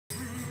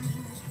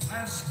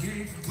Ask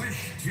a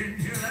question,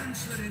 he'll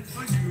answer it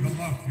for you. The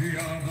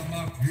mafia, the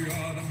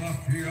mafia, the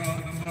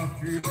mafia, the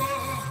mafia.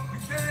 Oh, you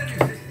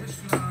better hit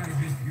prescribe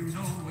if you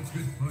know what's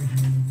good for you.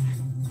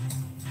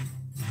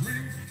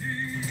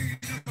 Whiskey,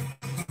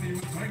 the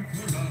with Frank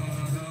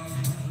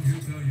Cullotta. He'll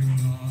tell you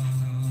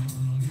nada.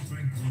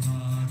 Frank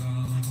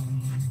Cullotta.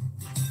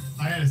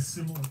 I had a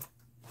similar.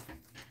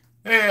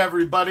 Hey,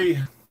 everybody.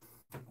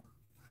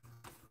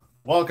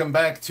 Welcome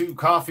back to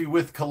Coffee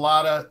with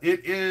Cullotta.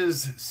 It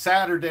is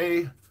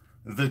Saturday,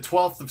 the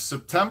 12th of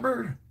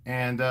September,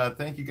 and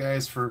thank you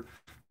guys for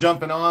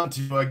jumping on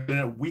to get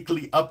a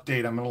weekly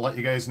update. I'm going to let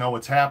you guys know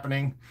what's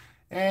happening,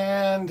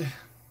 and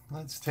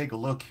let's take a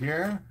look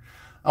here.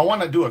 I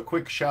want to do a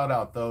quick shout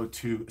out, though,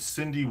 to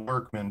Cindy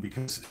Workman,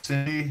 because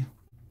Cindy,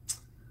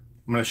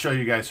 I'm going to show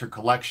you guys her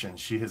collection.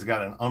 She has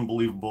got an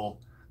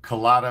unbelievable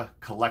Cullotta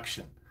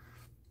collection.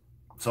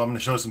 So I'm going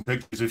to show some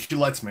pictures if she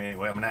lets me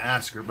anyway. I'm going to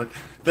ask her. But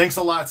thanks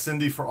a lot,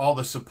 Cindy, for all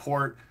the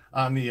support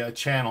on the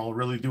channel.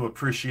 Really do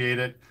appreciate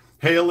it.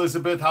 Hey,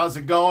 Elizabeth, how's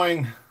it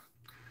going?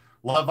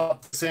 Love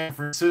up to San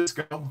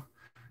Francisco.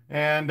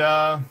 And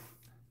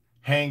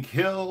Hank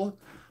Hill.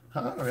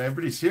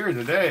 Everybody's here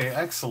today.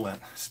 Excellent.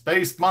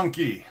 Space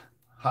Monkey,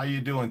 how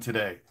you doing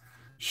today?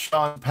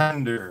 Sean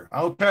Pender.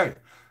 Okay,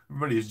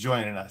 everybody's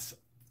joining us.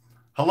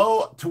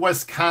 Hello to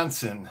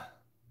Wisconsin,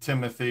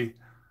 Timothy.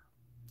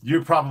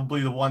 You're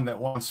probably the one that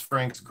wants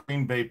Frank's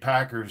Green Bay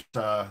Packers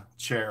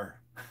chair.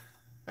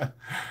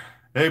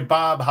 Hey,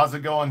 Bob, how's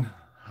it going?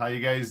 How you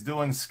guys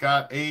doing?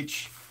 Scott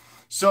H.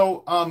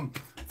 So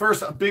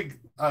first, a big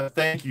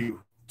thank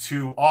you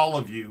to all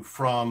of you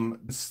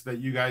that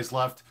you guys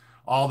left,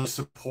 all the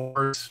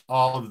support,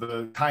 all of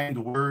the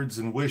kind words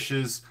and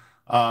wishes.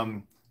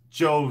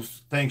 Joe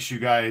thanks you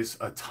guys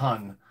a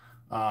ton.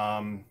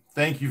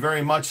 Thank you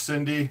very much,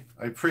 Cindy.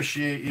 I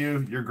appreciate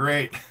you. You're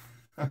great.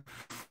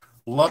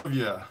 Love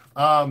you.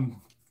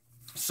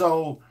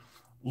 So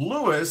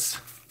Lewis,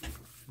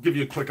 give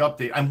you a quick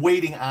update. I'm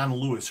waiting on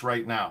Lewis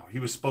right now. He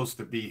was supposed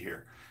to be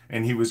here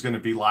and he was going to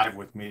be live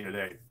with me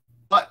today,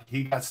 but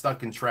he got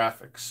stuck in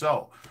traffic.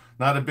 So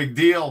not a big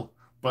deal,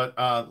 but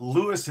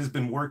Lewis has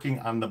been working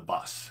on the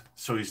bus.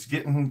 So he's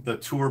getting the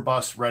tour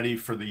bus ready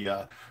for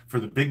the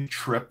big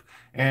trip.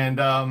 And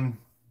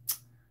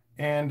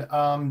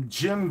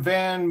Jim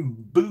Van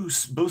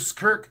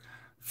Booskirk,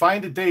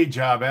 find a day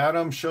job,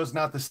 Adam. Show's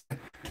not the same.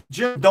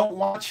 Jim, don't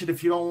watch it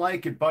if you don't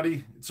like it,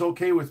 buddy. It's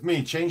okay with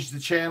me. Change the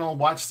channel,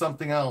 watch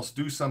something else,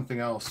 do something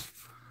else.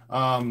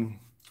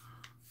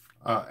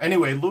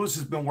 Anyway, Lewis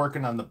has been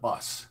working on the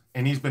bus,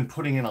 and he's been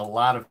putting in a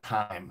lot of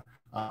time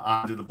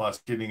onto the bus,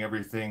 getting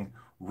everything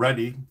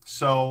ready.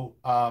 So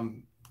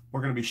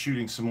we're going to be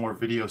shooting some more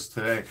videos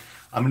today.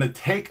 I'm going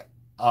to take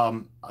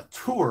a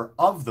tour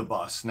of the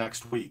bus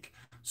next week.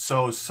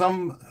 So at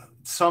some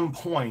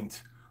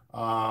point,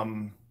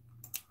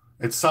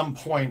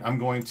 I'm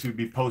going to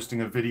be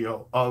posting a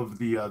video of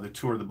the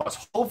tour of the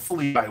bus,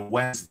 hopefully by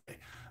Wednesday.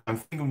 I'm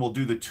thinking we'll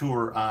do the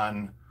tour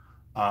on,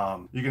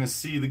 you're going to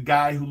see the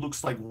guy who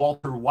looks like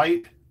Walter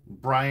White,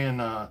 Brian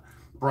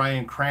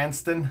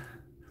Cranston.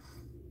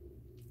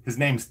 His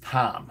name's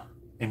Tom,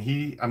 and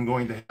I'm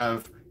going to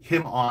have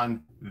him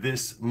on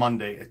this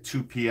Monday at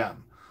 2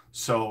 p.m.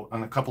 So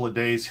in a couple of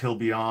days, he'll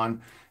be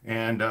on,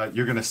 and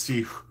you're going to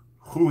see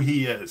who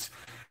he is.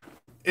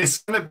 It's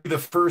going to be the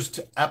first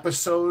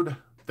episode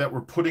that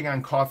we're putting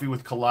on Coffee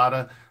with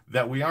Cullotta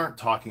that we aren't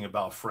talking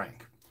about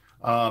Frank.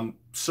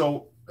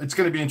 So it's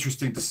going to be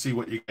interesting to see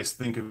what you guys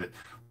think of it.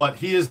 But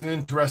he is an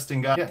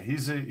interesting guy. Yeah,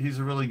 he's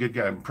a really good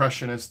guy.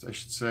 Impressionist, I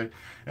should say.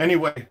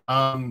 Anyway,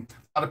 a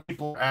lot of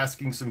people are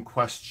asking some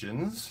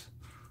questions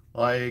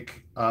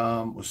like,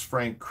 was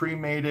Frank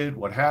cremated?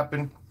 What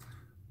happened?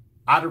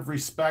 Out of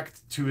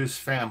respect to his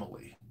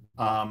family,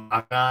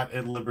 I'm not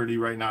at liberty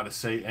right now to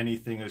say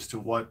anything as to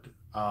what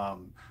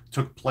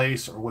took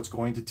place or what's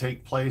going to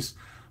take place.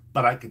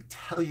 But I can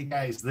tell you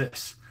guys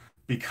this,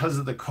 because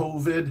of the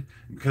COVID,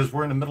 because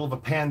we're in the middle of a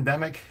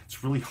pandemic,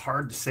 it's really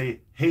hard to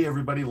say, hey,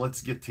 everybody,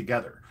 let's get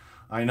together.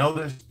 I know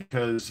this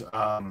because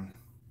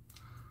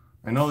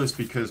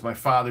my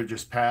father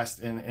just passed.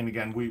 And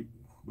again, we'd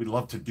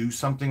love to do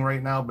something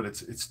right now, but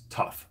it's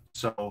tough.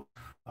 So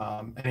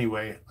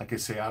anyway, like I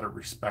say, out of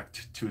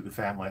respect to the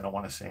family, I don't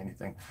want to say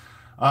anything.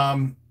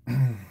 A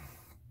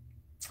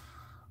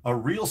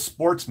real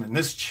sportsman.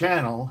 This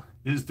channel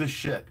is the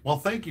shit. Well,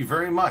 thank you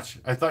very much.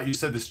 I thought you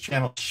said this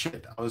channel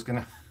shit. I was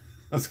gonna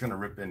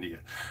rip into you.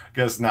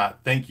 Guess not.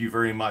 Thank you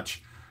very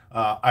much.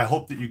 I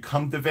hope that you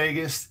come to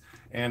Vegas,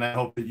 and I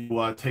hope that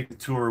you take a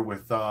tour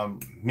with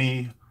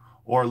me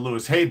or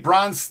Lewis. Hey,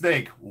 Bronze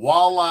Snake,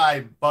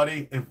 walleye,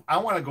 buddy. If I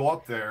want to go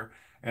up there,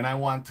 and I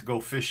want to go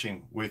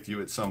fishing with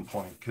you at some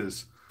point,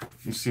 because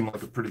you seem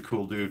like a pretty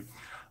cool dude.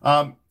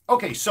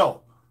 Okay,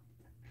 so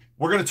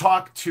we're going to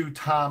talk to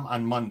Tom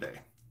on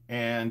Monday,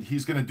 and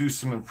he's going to do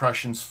some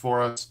impressions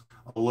for us.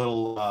 A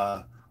little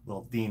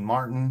Dean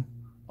Martin,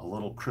 a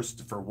little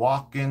Christopher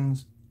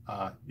Walken.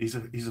 He's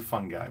a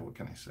fun guy. What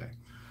can I say?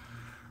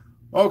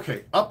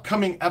 Okay,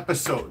 upcoming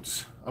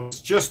episodes. I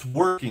was just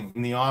working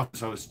in the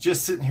office. I was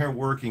just sitting here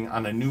working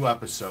on a new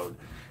episode,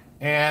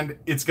 and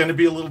it's going to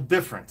be a little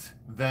different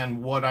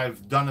than what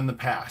I've done in the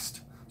past.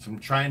 So I'm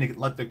trying to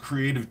let the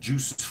creative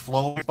juices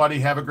flow. Buddy,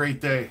 have a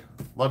great day.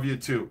 Love you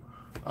too.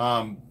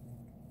 Um,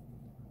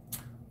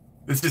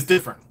 this is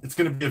different. It's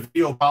going to be a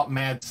video about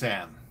Mad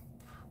Sam.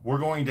 We're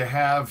going to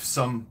have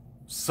some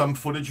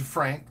footage of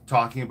Frank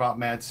talking about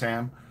Mad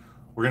Sam.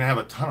 We're going to have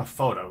a ton of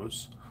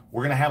photos.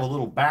 We're going to have a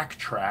little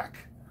backtrack.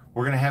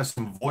 We're going to have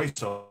some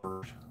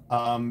voiceover.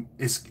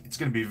 It's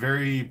going to be a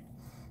very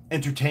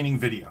entertaining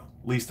video.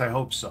 At least I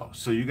hope so.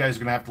 So you guys are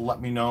going to have to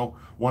let me know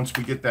once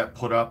we get that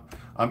put up.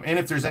 And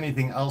if there's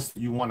anything else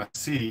that you want to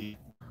see,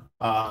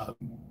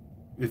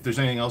 if there's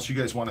anything else you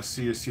guys want to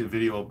see a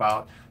video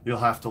about, you'll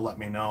have to let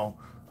me know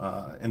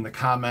in the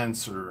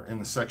comments or in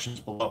the sections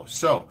below.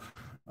 So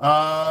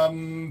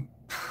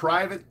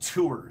private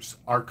tours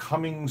are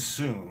coming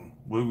soon.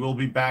 We will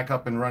be back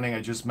up and running.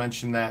 I just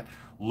mentioned that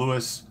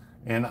Lewis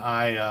and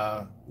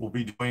I will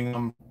be doing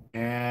them,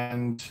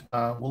 and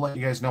we'll let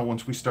you guys know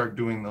once we start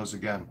doing those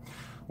again.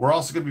 We're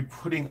also going to be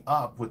putting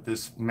up with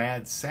this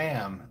Mad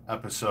Sam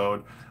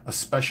episode, a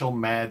special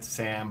Mad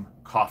Sam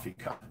coffee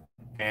cup.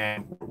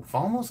 And we've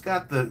almost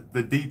got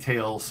the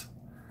details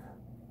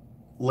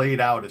laid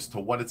out as to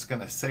what it's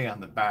going to say on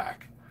the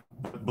back.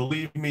 But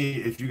believe me,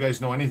 if you guys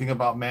know anything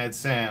about Mad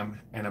Sam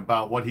and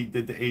about what he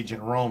did to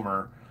Agent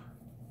Romer,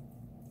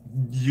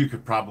 you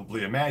could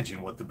probably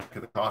imagine what the back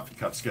of the coffee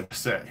cup's going to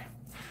say.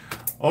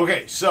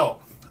 Okay,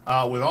 so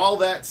with all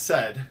that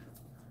said,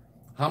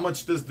 how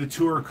much does the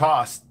tour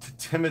cost to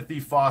Timothy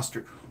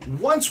Foster?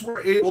 Once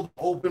we're able to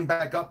open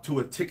back up to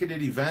a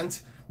ticketed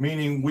event,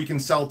 meaning we can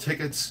sell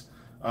tickets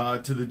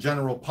to the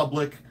general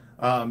public,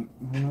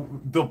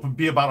 they'll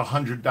be about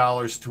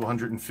 $100 to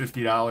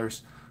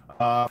 $150.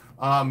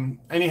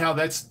 Anyhow,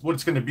 that's what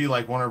it's going to be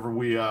like whenever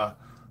we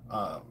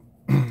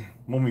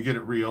when we get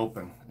it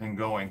reopened and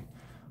going.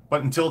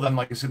 But until then,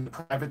 like I said, the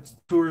private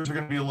tours are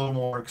going to be a little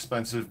more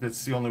expensive.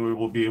 It's the only way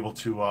we'll be able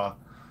to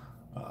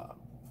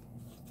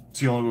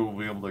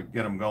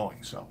get them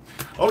going. So,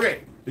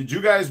 okay, did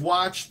you guys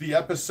watch the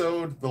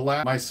episode, the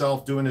last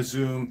myself doing a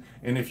Zoom?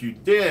 And if you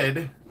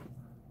did,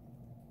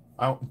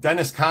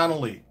 Dennis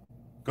Connolly,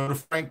 go to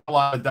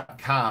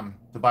frankcullotta.com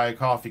to buy a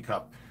coffee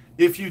cup.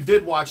 If you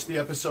did watch the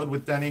episode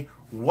with Denny,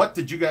 what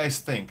did you guys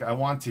think? I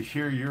want to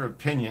hear your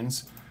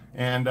opinions.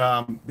 And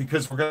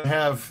because we're going to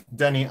have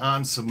Denny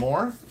on some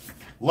more.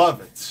 Love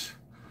it.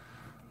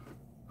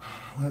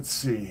 Let's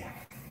see.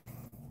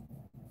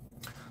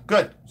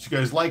 Good. So you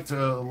guys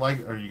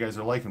you guys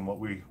are liking what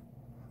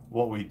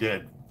we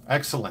did.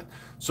 Excellent.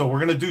 So we're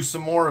going to do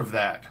some more of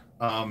that.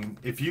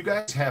 If you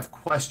guys have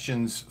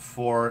questions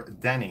for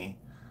Denny,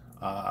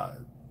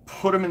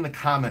 put them in the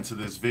comments of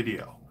this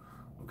video.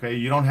 Okay,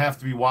 you don't have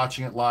to be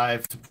watching it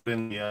live to put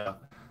in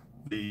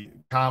the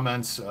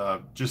comments.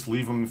 Just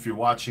leave them if you're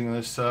watching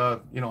this,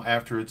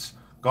 after it's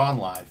gone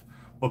live.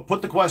 But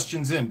put the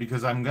questions in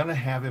because I'm going to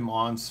have him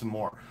on some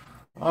more.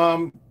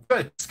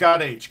 Good.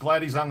 Scott H.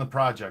 Glad he's on the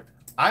project.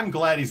 I'm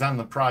glad he's on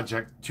the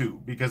project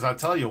too, because I'll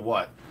tell you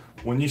what,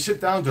 when you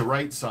sit down to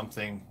write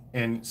something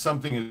and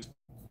something is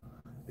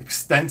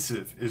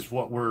extensive is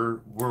what we're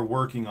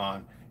working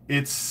on,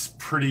 it's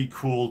pretty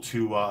cool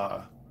to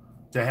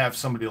have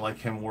somebody like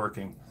him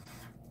working.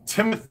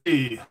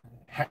 Timothy,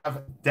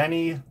 have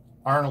Denny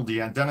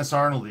Arnoldy on Dennis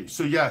Arnoldy.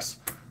 So yes,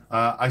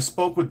 I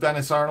spoke with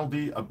Dennis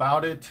Arnoldy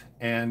about it,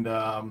 and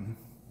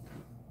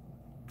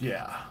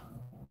yeah,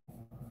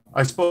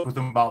 I spoke with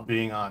him about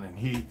being on, and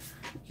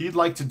he'd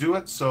like to do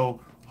it.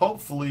 So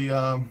hopefully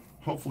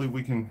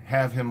we can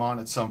have him on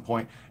at some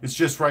point. It's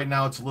just right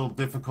now it's a little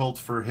difficult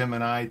for him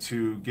and I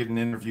to get an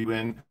interview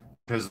in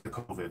because of the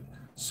COVID.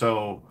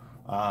 So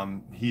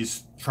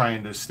he's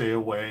trying to stay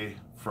away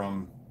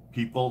from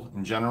people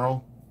in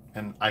general,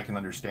 and I can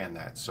understand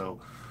that. So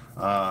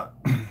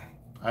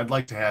I'd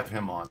like to have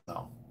him on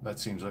though. That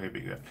seems like it'd be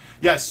good.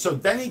 Yes, so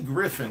Denny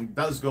Griffin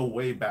does go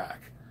way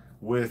back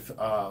with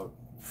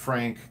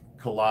Frank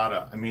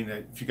Cullotta. I mean,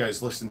 if you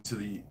guys listen to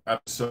the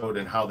episode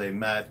and how they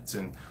met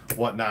and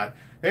whatnot,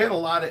 they had a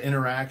lot of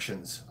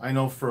interactions. I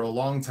know for a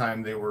long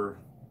time they were,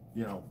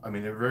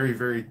 they're very,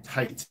 very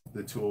tight,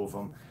 the two of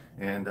them,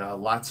 and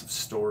lots of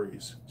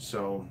stories.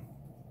 So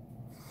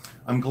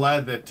I'm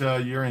glad that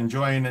you're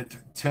enjoying it,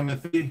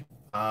 Timothy.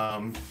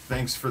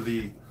 Thanks for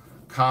the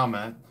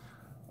comment.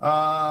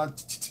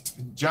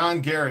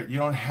 John Garrett, you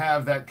don't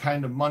have that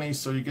kind of money,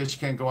 so you guess you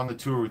can't go on the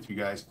tour with you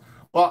guys.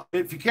 Well,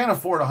 if you can't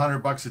afford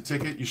 $100 a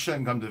ticket, you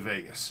shouldn't come to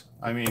Vegas.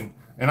 I mean,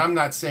 and I'm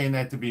not saying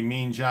that to be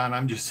mean, John.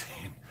 I'm just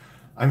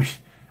saying,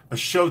 a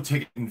show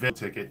ticket and Vegas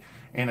ticket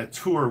and a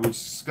tour which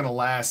is going to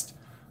last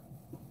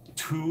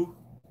 2,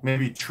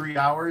 maybe 3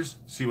 hours.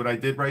 See what I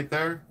did right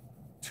there?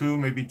 2,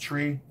 maybe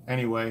 3.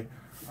 Anyway,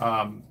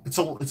 it's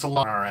a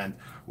lot on our end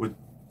with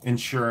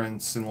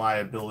insurance and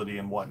liability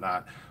and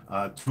whatnot.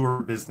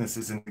 Tour business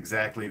isn't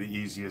exactly the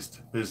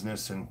easiest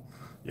business, and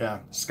yeah,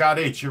 Scott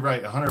H, you're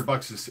right.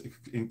 $100 is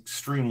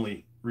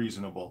extremely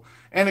reasonable.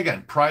 And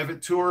again,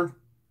 private tour,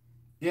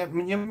 Yeah, I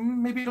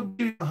mean, maybe it'll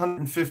be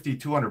 150,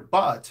 200,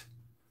 but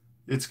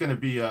it's going to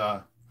be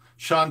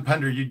Sean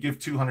Pender, you'd give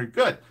 200.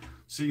 Good.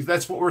 See,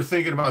 that's what we're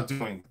thinking about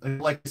doing.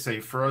 Like I say,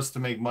 for us to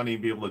make money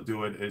and be able to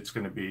do it, it's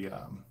going to be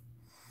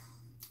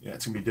yeah,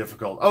 it's going to be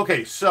difficult.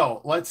 Okay, so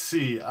let's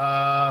see.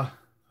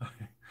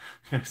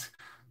 Yes,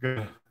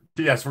 good.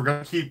 Yes, we're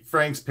going to keep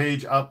Frank's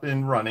page up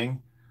and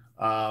running.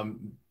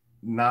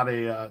 Not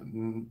a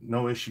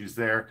no issues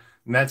there.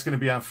 And that's going to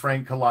be on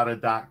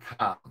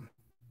frankcullotta.com.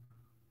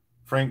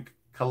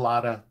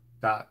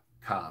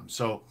 frankcullotta.com.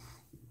 So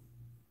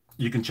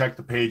you can check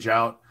the page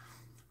out.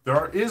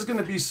 There is going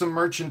to be some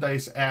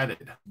merchandise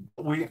added.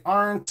 We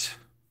aren't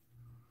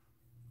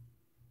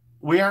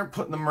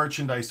putting the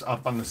merchandise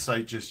up on the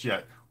site just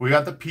yet. We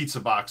got the pizza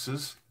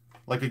boxes.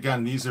 Like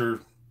again, these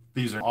are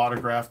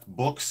autographed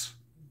books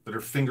that are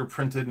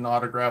fingerprinted and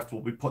autographed.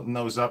 We'll be putting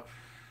those up.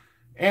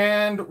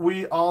 And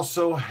we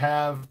also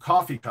have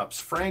coffee cups.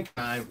 Frank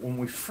and I, when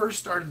we first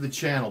started the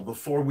channel,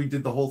 before we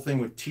did the whole thing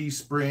with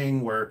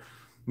Teespring, where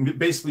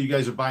basically you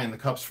guys are buying the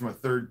cups from a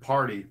third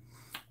party,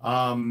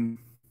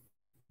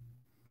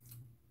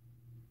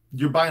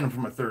 you're buying them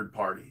from a third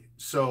party.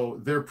 So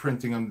they're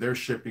printing them, they're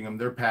shipping them,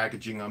 they're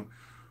packaging them.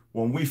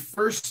 When we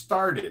first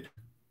started,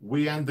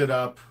 we ended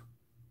up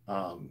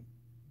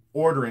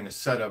ordering a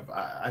set of,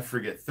 I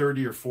forget,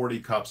 30 or 40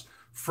 cups.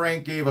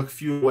 Frank gave a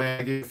few away,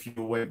 I gave a few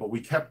away, but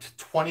we kept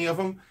 20 of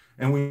them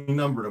and we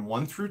numbered them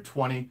 1 through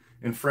 20,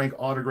 and Frank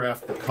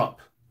autographed the cup.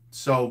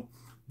 So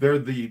they're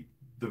the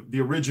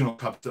original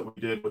cups that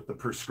we did with the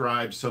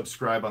perscribe,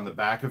 subscribe on the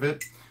back of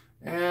it.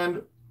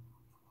 And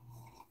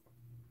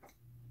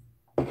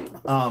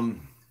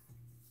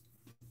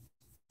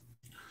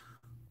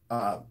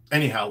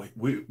anyhow,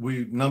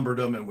 we numbered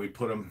them and we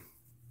put them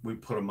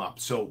up.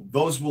 So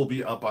those will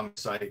be up on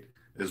the site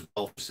as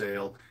well for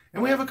sale.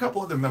 And we have a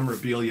couple other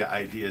memorabilia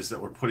ideas that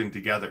we're putting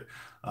together.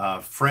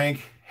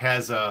 Frank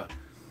has a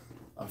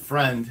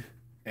friend,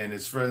 and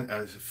his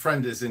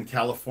friend is in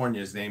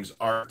California. His name's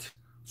Art.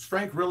 Was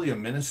Frank really a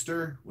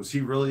minister? Was he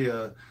really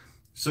a?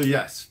 So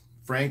yes,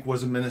 Frank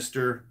was a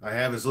minister. I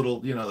have his little,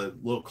 the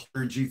little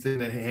clergy thing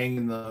that hang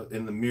in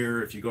the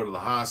mirror if you go to the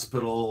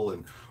hospital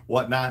and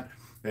whatnot,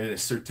 and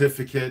his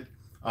certificate.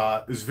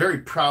 It was a very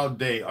proud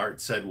day, Art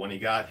said, when he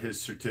got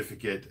his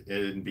certificate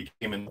and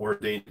became an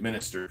ordained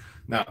minister.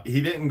 Now,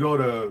 he didn't go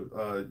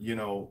to,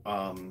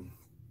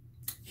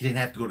 he didn't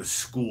have to go to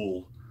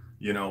school,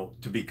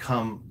 to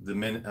become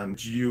the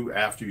Jew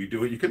after you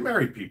do it. You can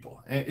marry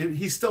people. And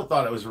he still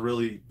thought it was a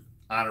really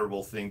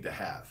honorable thing to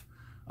have.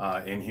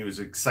 And he was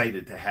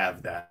excited to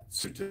have that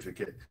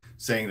certificate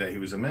saying that he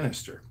was a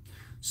minister.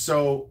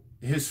 So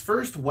his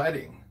first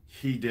wedding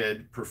he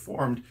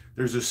performed,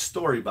 there's a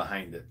story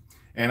behind it.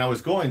 And I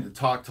was going to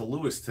talk to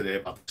Lewis today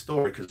about the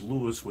story because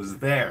Lewis was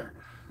there.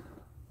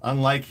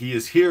 Unlike he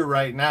is here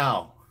right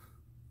now.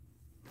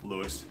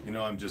 Lewis,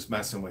 I'm just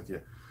messing with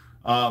you.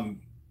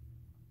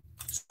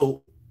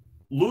 So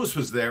Lewis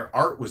was there,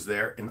 Art was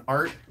there, and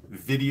Art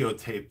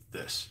videotaped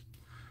this.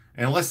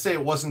 And let's say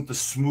it wasn't the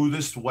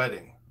smoothest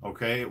wedding,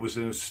 okay? It was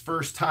his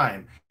first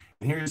time.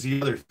 And here's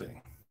the other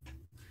thing.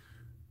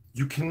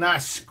 You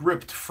cannot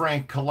script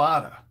Frank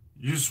Cullotta.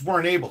 You just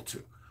weren't able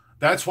to.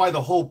 That's why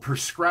the whole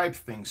prescribed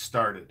thing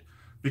started,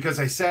 because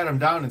I sat him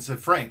down and said,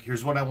 Frank,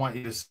 here's what I want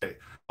you to say.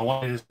 I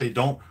want you to say,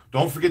 don't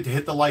forget to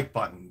hit the like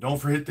button. Don't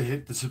forget to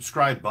hit the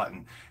subscribe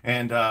button,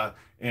 and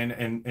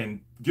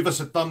give us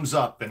a thumbs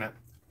up. And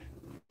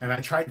I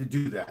tried to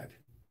do that.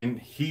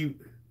 And it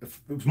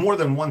was more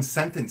than one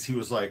sentence. He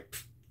was like,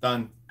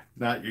 done.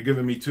 You're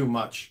giving me too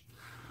much.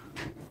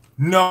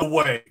 No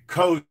way.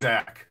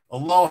 Kozak.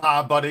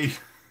 Aloha, buddy.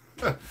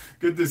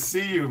 Good to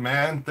see you,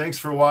 man. Thanks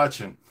for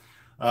watching.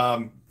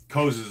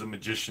 Koz is a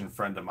magician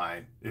friend of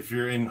mine. If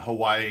you're in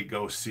Hawaii,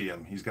 go see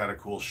him. He's got a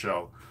cool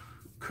show.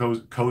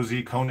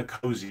 Kona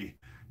Cozy.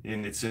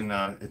 And it's in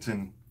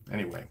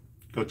anyway,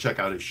 go check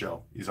out his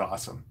show. He's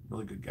awesome.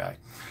 Really good guy.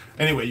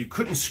 Anyway, you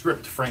couldn't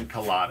script Frank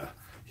Cullotta.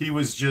 He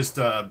was just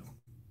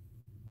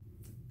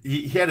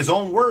he had his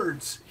own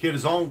words. He had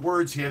his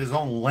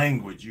own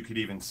language, you could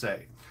even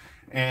say.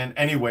 And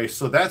anyway,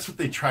 so that's what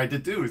they tried to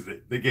do. Is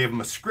they gave him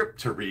a script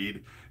to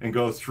read and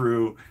go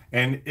through,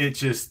 and it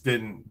just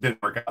didn't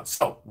work out.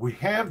 So we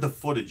have the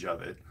footage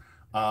of it,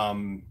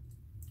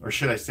 or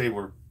should I say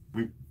we're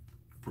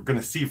going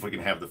to see if we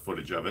can have the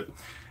footage of it.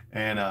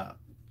 And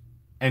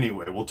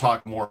anyway, we'll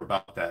talk more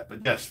about that. But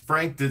yes,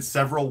 Frank did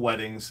several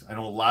weddings. I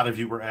know a lot of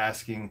you were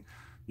asking.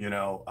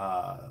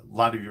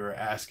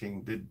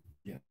 Did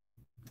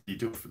you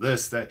do it for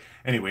this, that?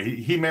 Anyway,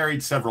 he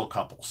married several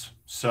couples.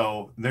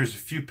 So there's a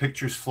few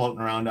pictures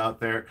floating around out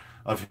there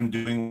of him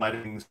doing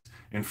weddings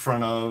in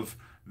front of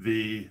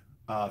the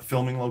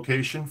filming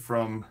location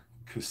from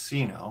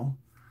Casino,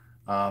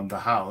 the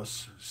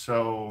house.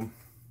 So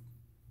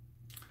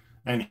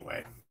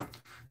anyway,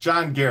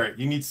 John Garrett,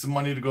 you need some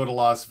money to go to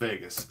Las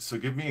Vegas. So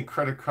give me a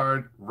credit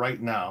card right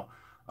now.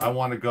 I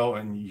want to go,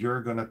 and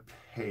you're going to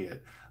pay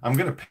it. I'm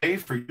going to pay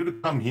for you to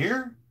come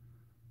here?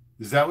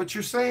 Is that what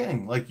you're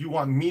saying? Like, you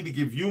want me to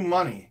give you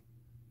money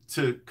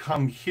to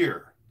come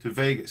here to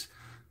Vegas?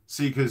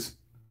 See, because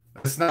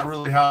That's not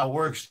really how it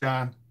works,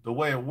 John. The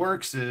way it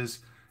works is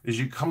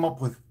you come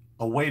up with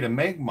a way to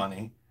make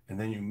money, and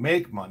then you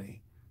make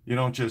money. You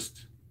don't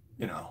just,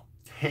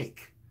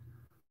 take.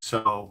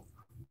 So,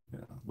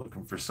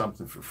 looking for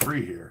something for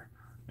free here.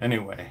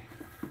 Anyway,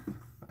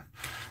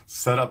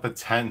 set up a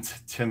tent,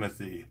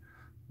 Timothy.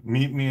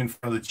 Meet me in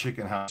front of the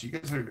chicken house. You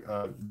guys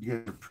are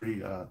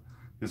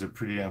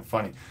pretty damn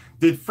funny.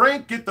 Did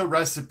Frank get the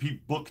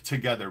recipe book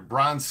together?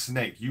 Bronze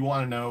Snake, you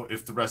want to know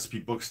if the recipe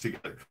book's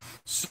together.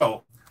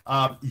 So,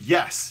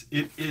 yes,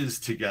 it is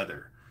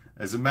together.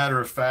 As a matter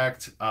of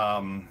fact,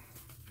 I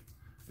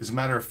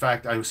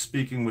was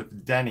speaking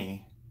with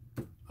Denny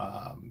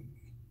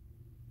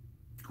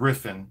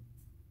Griffin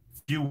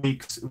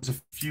it was a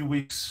few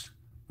weeks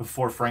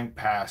before Frank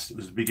passed. It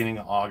was the beginning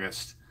of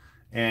August.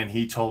 And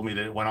he told me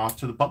that it went off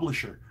to the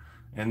publisher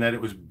and that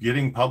it was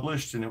getting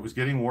published and it was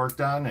getting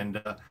worked on.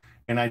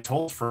 And I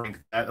told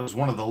Frank that it was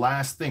one of the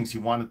last things he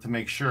wanted to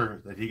make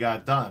sure that he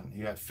got done,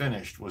 he got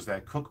finished, was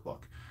that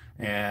cookbook.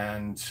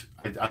 And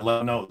I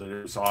let him know that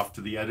it was off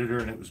to the editor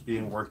and it was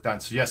being worked on.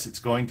 So yes, it's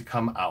going to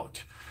come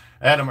out.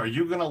 Adam, are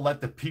you going to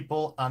let the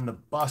people on the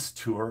bus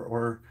tour,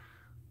 or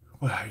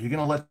are you going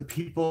to let the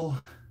people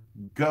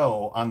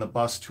go on the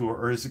bus tour,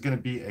 or is it going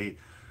to be a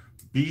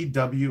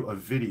BW, a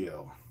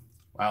video?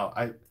 Wow,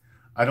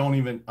 I don't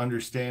even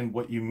understand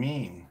what you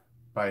mean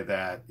by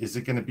that. Is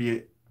it going to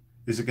be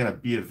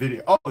a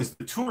video? Oh, is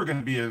the tour going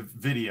to be a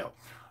video?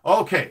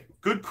 Okay,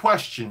 good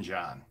question,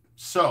 John.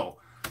 So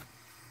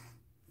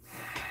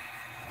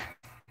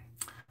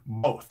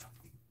both.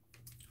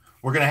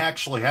 We're going to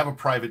actually have a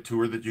private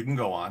tour that you can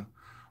go on,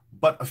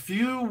 but a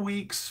few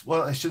weeks,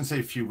 well, I shouldn't say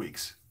a few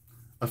weeks,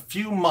 a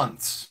few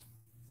months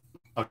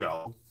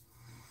ago,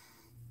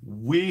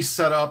 we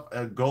set up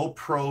a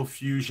GoPro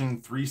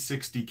Fusion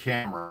 360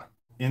 camera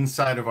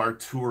inside of our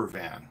tour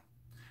van,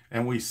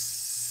 and we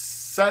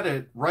set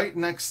it right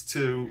next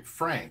to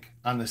Frank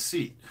on the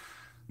seat.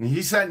 And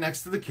he sat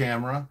next to the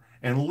camera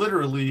and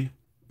literally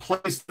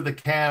plays to the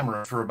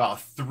camera for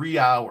about 3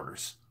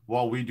 hours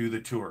while we do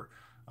the tour.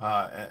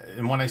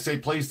 And when I say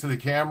plays to the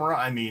camera,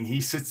 I mean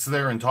he sits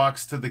there and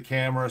talks to the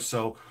camera.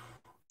 So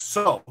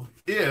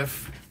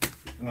if,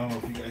 I don't know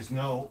if you guys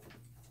know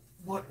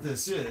what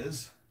this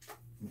is.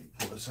 Let me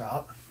pull this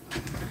out.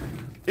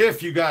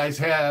 If you guys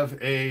have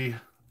a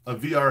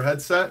VR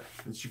headset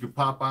that you could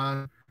pop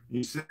on,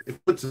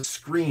 it puts a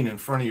screen in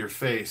front of your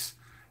face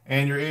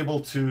and you're able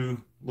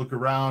to look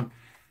around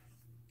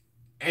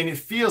and it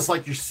feels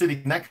like you're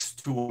sitting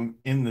next to him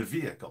in the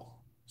vehicle.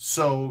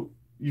 So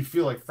you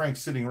feel like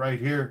Frank's sitting right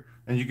here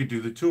and you could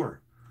do the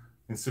tour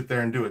and sit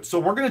there and do it. So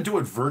we're going to do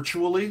it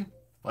virtually,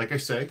 like I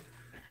say,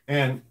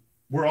 and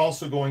we're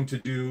also going to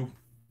do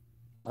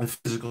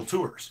physical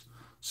tours.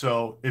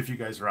 So if you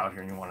guys are out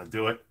here and you want to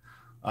do it,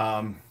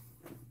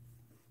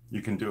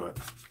 you can do it.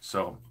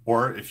 So,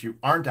 or if you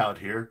aren't out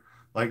here,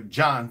 like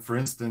John, for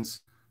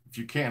instance, if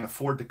you can't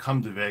afford to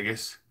come to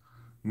Vegas,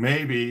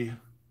 maybe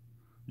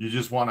you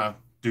just want to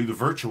do the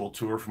virtual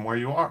tour from where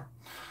you are.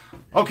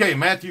 Okay,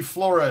 Matthew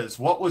Flores,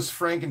 what was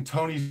Frank and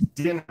Tony's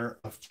dinner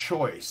of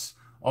choice?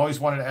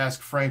 Always wanted to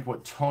ask Frank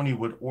what Tony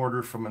would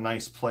order from a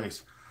nice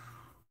place.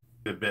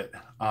 A bit.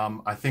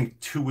 I think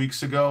 2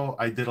 weeks ago,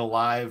 I did a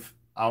live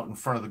out in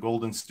front of the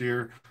Golden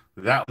Steer.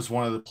 That was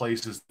one of the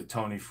places that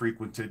Tony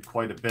frequented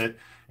quite a bit,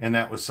 and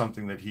that was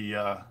something that he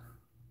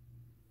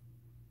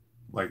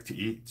liked to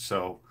eat.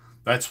 So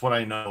that's what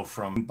I know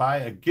from buy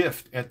a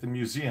gift at the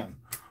museum.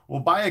 Well,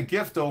 buy a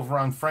gift over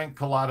on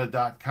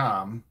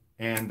frankcullotta.com,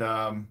 and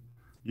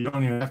you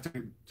don't even have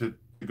to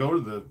go to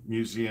the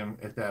museum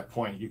at that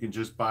point. You can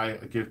just buy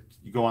a gift.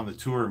 You go on the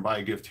tour and buy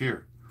a gift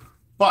here.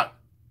 But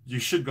you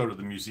should go to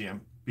the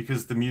museum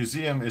because the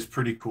museum is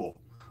pretty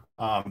cool.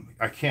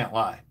 I can't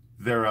lie.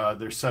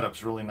 Their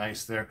setup's really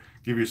nice there.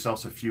 Give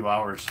yourselves a few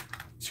hours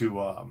to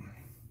go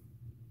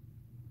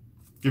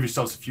through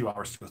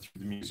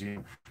the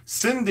museum.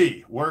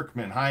 Cindy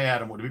Workman, hi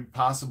Adam. Would it be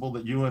possible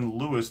that you and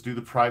Lewis do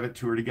the private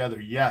tour together?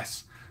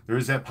 Yes, there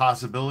is that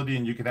possibility,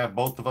 and you can have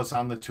both of us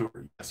on the tour.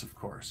 Yes, of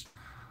course.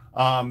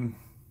 Are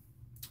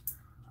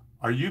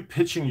you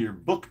pitching your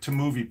book to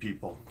movie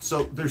people?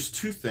 So there's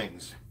two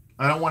things.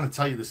 I don't want to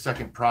tell you the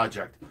second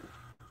project.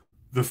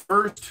 The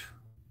first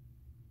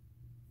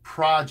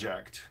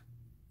project,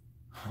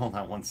 hold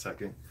on one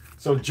second.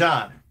 So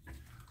John,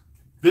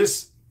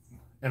 this,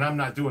 and I'm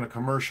not doing a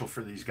commercial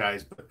for these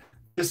guys, but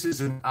this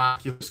is an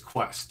Oculus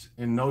Quest.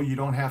 And no, you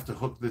don't have to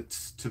hook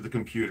this to the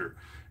computer.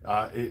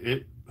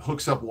 It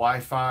hooks up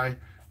Wi-Fi,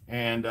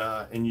 and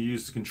you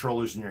use the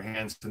controllers in your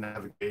hands to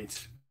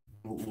navigate,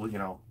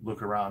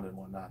 look around and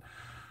whatnot.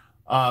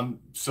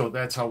 So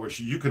that's how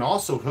you can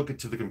also hook it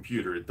to the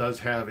computer. It does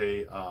have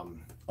a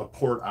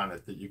port on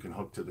it that you can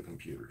hook to the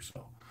computer.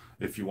 So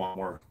if you want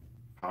more,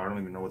 I don't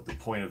even know what the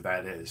point of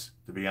that is,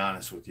 to be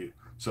honest with you.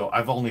 So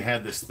I've only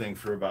had this thing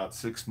for about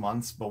 6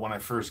 months, but when I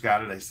first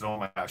got it, I said, oh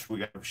my gosh, we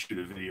got to shoot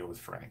a video with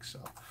Frank. So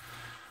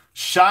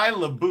Shia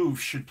LaBeouf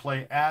should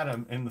play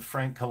Adam in the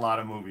Frank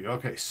Cullotta movie.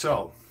 Okay,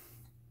 so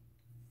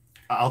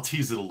I'll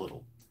tease it a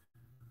little.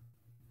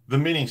 The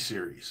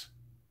miniseries.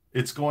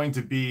 It's going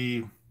to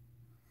be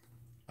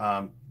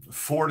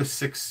 4 to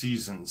 6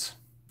 seasons.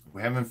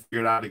 We haven't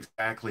figured out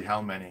exactly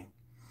how many,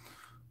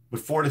 but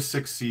 4 to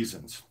 6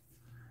 seasons.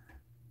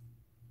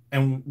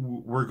 And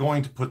we're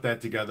going to put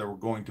that together. We're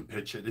going to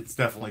pitch it. It's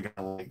definitely going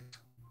to like.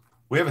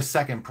 We have a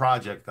second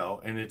project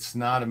though, and it's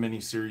not a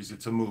miniseries.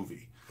 It's a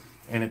movie,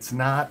 and it's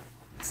not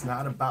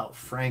about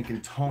Frank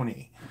and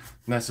Tony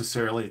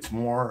necessarily. It's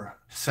more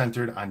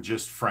centered on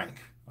just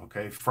Frank.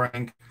 Okay,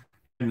 Frank,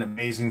 an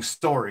amazing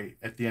story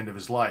at the end of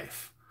his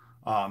life.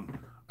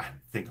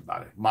 Think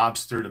about it,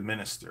 mobster to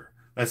minister.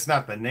 That's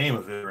not the name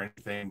of it or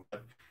anything,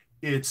 but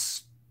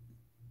it's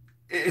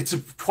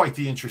quite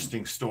the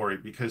interesting story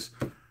because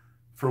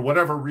for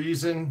whatever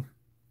reason,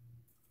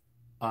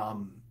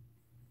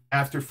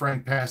 after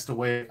Frank passed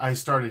away, I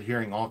started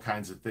hearing all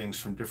kinds of things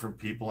from different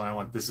people, and I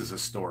went, this is a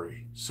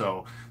story.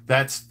 So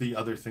that's the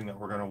other thing that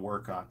we're going to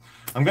work on.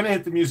 I'm going to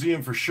hit the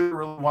museum for sure.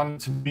 Really wanted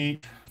to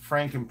meet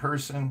Frank in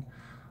person.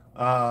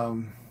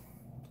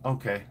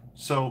 Okay,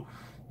 so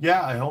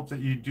yeah, I hope that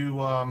you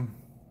do.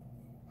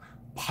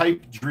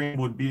 Pipe Dream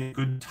would be a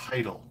good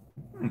title.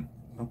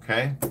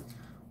 Okay,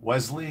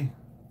 Wesley,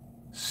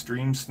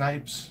 Stream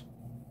Snipes.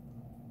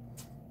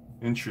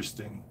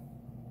 Interesting.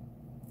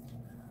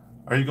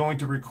 Are you going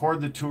to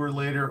record the tour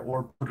later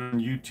or put it on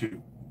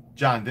YouTube?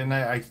 John, didn't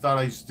I thought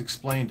I just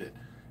explained it.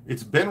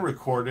 It's been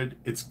recorded.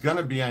 It's going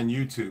to be on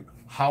YouTube.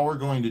 How we're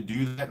going to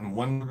do that and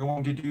when we're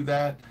going to do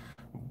that,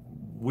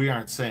 we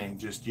aren't saying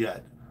just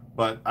yet.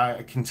 But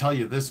I can tell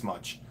you this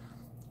much.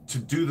 To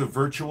do the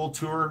virtual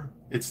tour,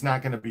 it's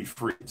not going to be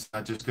free. It's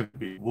not just going to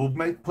be. We'll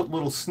put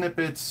little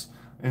snippets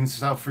and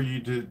stuff for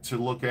you to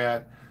look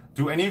at.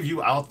 Do any of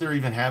you out there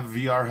even have a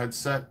VR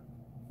headset?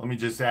 Let me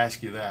just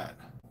ask you that.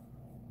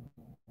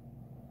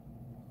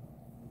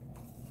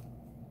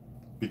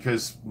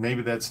 Because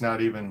maybe that's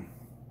not even,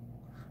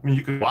 I mean,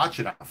 you could watch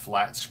it on a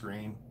flat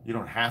screen. You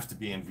don't have to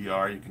be in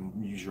VR. You can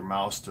use your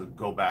mouse to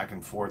go back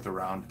and forth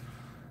around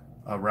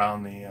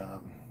the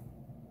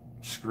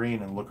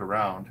screen and look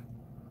around.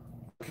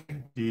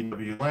 Okay,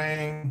 D.W.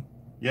 Lang,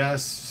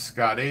 yes.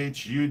 Scott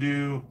H, you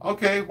do.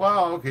 Okay,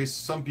 wow, okay,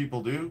 some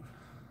people do.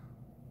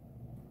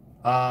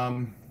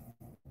 Adam,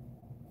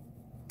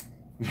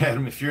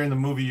 if you're in the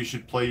movie, you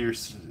should play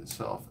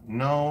yourself.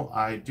 No,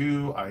 I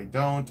do, I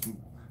don't.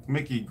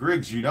 Mickey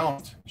Griggs, you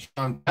don't.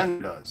 Sean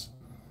Penn does.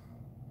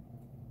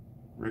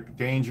 Rick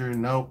Danger,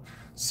 nope.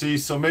 See,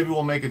 so maybe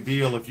we'll make a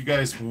deal. If you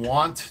guys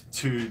want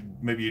to,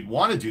 maybe you'd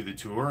want to do the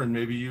tour, and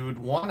maybe you would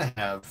want to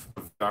have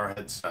a VR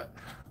headset.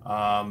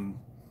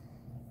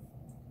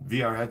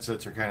 VR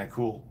headsets are kind of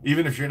cool.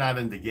 Even if you're not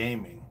into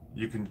gaming,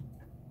 you can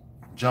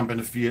jump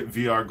into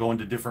VR, go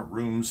into different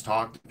rooms,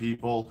 talk to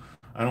people.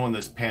 I know when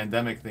this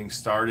pandemic thing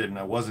started and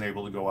I wasn't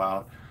able to go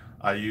out,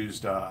 I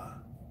used, I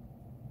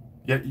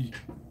use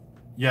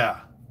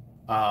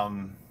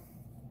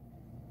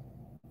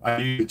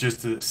it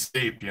just to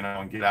escape,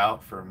 and get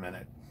out for a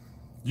minute.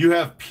 You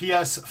have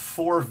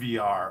PS4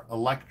 VR,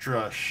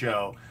 Electra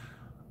Show.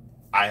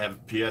 I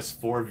have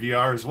PS4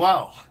 VR as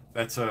well.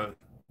 That's why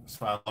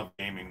I love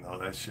gaming, though.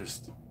 That's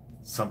just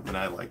something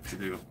I like to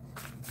do.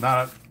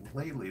 Not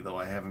lately, though.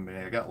 I haven't been.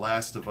 I got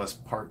Last of Us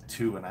Part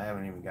 2, and I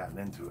haven't even gotten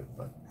into it.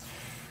 But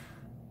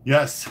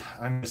yes,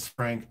 I miss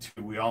Frank,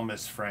 too. We all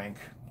miss Frank.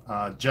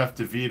 Jeff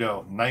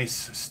DeVito,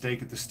 nice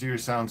steak at the Steer.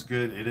 Sounds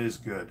good. It is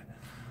good.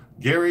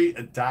 Gary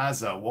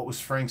Adaza, what was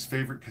Frank's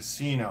favorite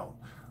casino?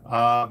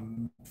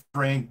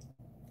 Frank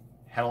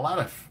had a lot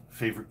of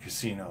favorite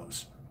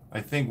casinos.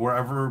 I think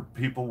wherever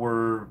people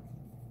were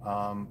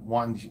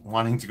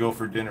wanting to go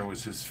for dinner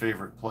was his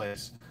favorite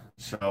place.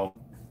 So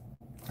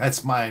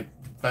that's my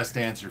best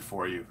answer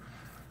for you.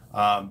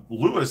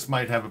 Lewis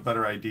might have a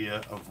better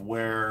idea of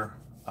where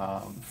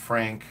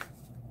Frank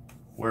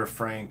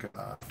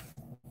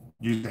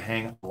used to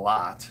hang a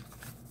lot.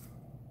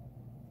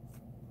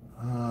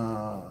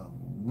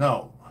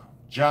 No,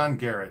 John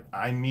Garrett,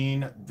 I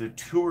mean the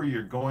tour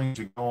you're going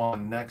to go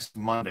on next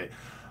Monday.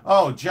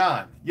 Oh,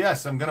 John,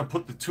 yes, I'm going to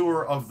put the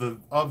tour of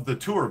the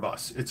tour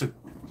bus.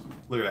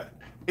 Look at that.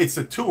 It's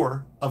a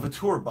tour of a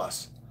tour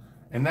bus,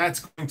 and that's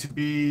going to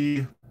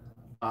be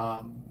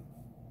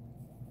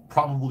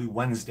probably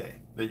Wednesday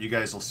that you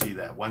guys will see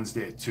that,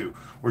 Wednesday at 2.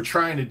 We're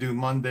trying to do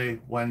Monday,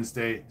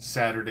 Wednesday,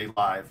 Saturday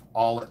live,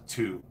 all at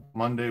 2.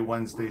 Monday,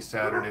 Wednesday,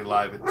 Saturday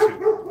live at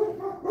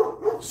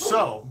 2.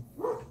 So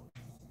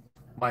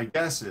my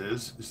guess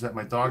is that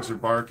my dogs are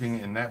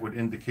barking, and that would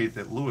indicate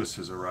that Lewis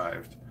has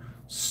arrived.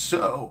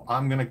 So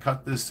I'm going to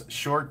cut this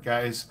short,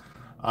 guys.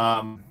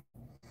 I'll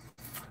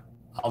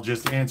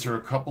just answer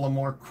a couple of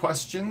more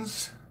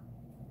questions.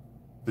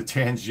 The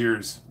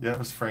Tangiers. Yeah, that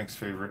was Frank's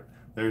favorite.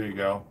 There you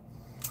go.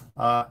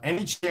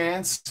 Any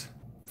chance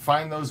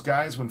find those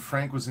guys when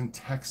Frank was in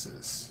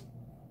Texas?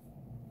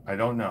 I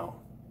don't know.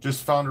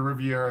 Just found a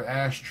Riviera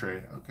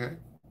ashtray. Okay.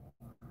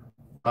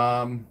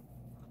 Wow.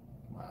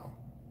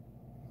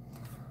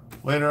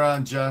 Later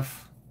on,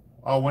 Jeff.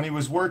 Oh, when he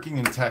was working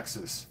in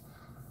Texas.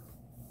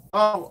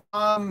 Oh,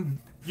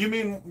 you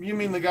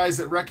mean the guys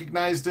that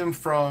recognized him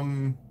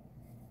from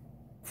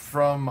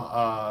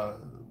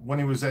when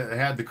he was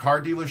had the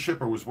car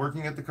dealership or was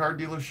working at the car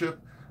dealership.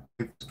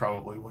 That's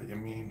probably what you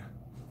mean.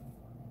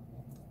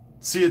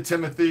 See you,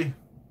 Timothy.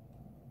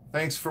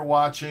 Thanks for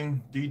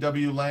watching.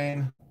 DW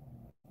Lane.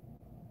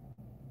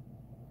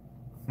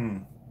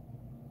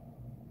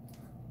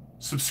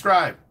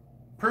 Subscribe.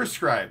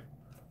 Perscribe.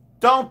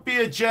 Don't be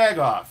a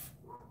jagoff.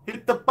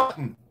 Hit the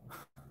button.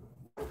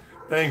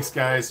 Thanks,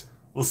 guys.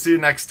 We'll see you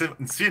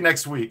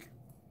next week.